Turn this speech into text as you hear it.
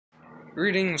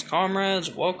Greetings,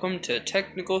 comrades. Welcome to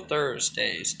Technical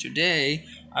Thursdays. Today,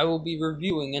 I will be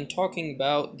reviewing and talking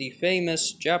about the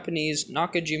famous Japanese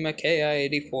Nakajima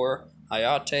Ki-84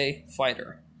 HAYATE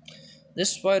fighter.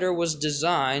 This fighter was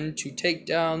designed to take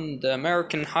down the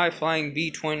American high-flying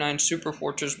B-29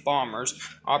 Superfortress bombers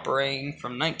operating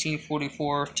from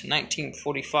 1944 to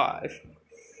 1945.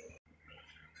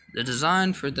 The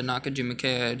design for the Nakajima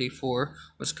Ki-84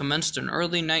 was commenced in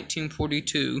early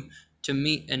 1942 to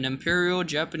meet an Imperial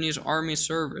Japanese Army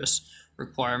service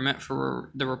requirement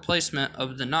for the replacement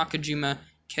of the Nakajima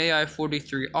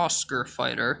Ki-43 Oscar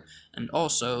fighter and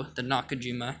also the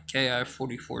Nakajima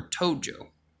Ki-44 Tojo.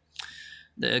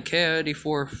 The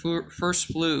Ki-84 first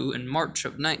flew in March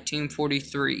of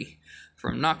 1943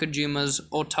 from Nakajima's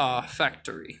Ota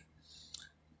factory.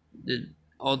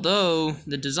 Although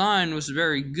the design was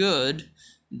very good,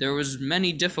 there was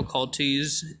many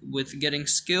difficulties with getting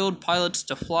skilled pilots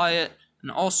to fly it,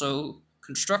 and also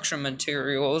construction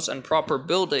materials and proper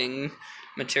building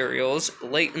materials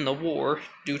late in the war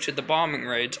due to the bombing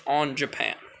raids on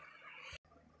Japan.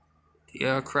 The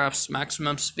aircraft's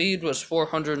maximum speed was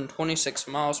 426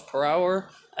 miles per hour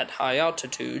at high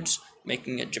altitudes,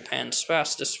 making it Japan's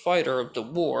fastest fighter of the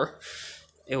war.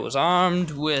 It was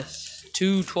armed with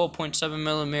two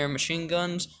 12.7mm machine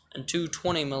guns and two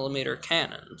 20mm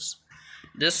cannons.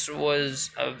 This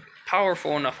was a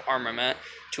powerful enough armament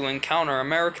to encounter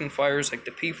American fighters like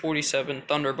the P-47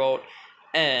 Thunderbolt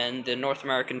and the North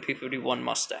American P-51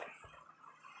 Mustang.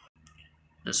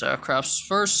 This aircraft's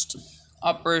first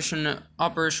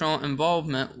operational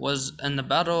involvement was in the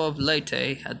Battle of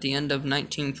Leyte at the end of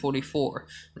 1944.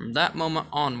 From that moment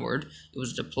onward, it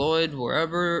was deployed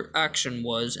wherever action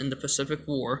was in the Pacific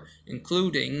War,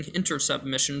 including intercept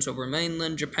missions over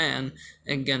mainland Japan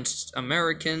against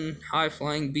American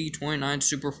high-flying B-29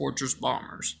 Superfortress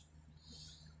bombers.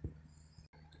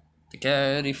 The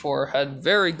Ki-84 had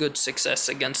very good success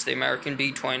against the American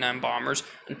B-29 bombers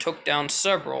and took down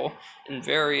several in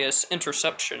various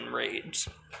interception raids.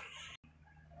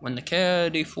 When the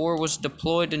Ki-84 was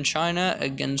deployed in China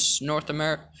against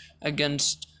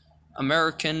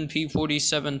American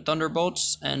P-47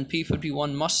 Thunderbolts and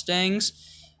P-51 Mustangs,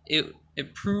 it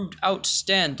proved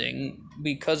outstanding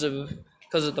because of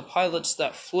the pilots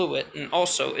that flew it and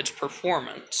also its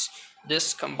performance.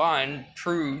 This combined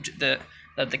proved that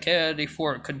the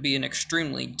Ki-84 could be an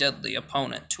extremely deadly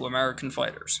opponent to American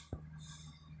fighters.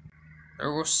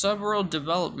 There were several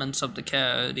developments of the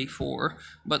Ki-84,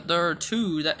 but there are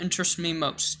two that interest me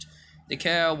most. The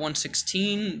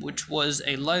Ki-116, which was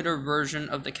a lighter version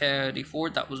of the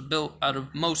Ki-84 that was built out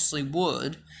of mostly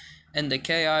wood, and the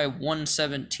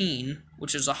Ki-117,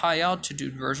 which is a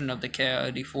high-altitude version of the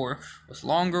Ki-84 with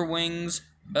longer wings,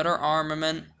 better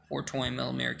armament, or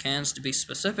 20mm cannons to be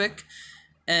specific,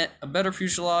 and a better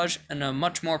fuselage, and a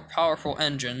much more powerful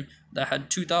engine that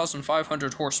had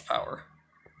 2,500 horsepower.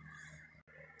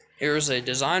 Here is a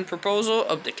design proposal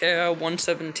of the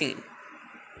Ki-117.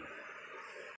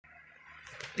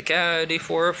 The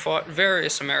Ki-84 fought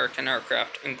various American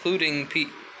aircraft, including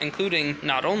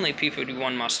not only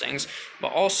P-51 Mustangs,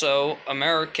 but also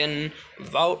American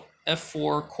Vought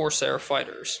F-4 Corsair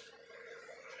fighters.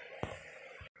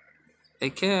 A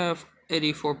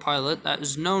Ki-84 pilot that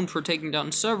is known for taking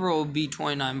down several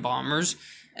B-29 bombers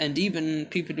and even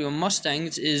P-51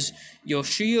 Mustangs is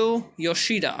Yoshio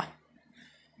Yoshida.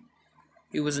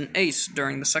 He was an ace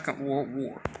during the Second World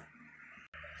War.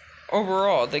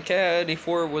 Overall, the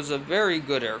Ki-84 was a very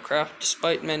good aircraft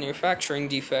despite manufacturing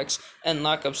defects and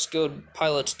lack of skilled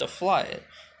pilots to fly it.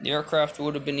 The aircraft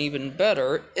would have been even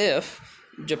better if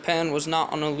Japan was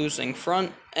not on a losing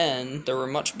front and there were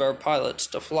much better pilots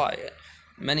to fly it.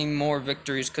 Many more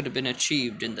victories could have been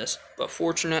achieved in this, but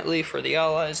fortunately for the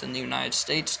Allies and the United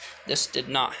States, this did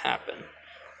not happen.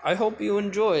 I hope you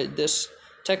enjoyed this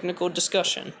technical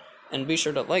discussion, and be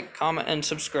sure to like, comment, and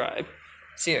subscribe.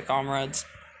 See ya, comrades.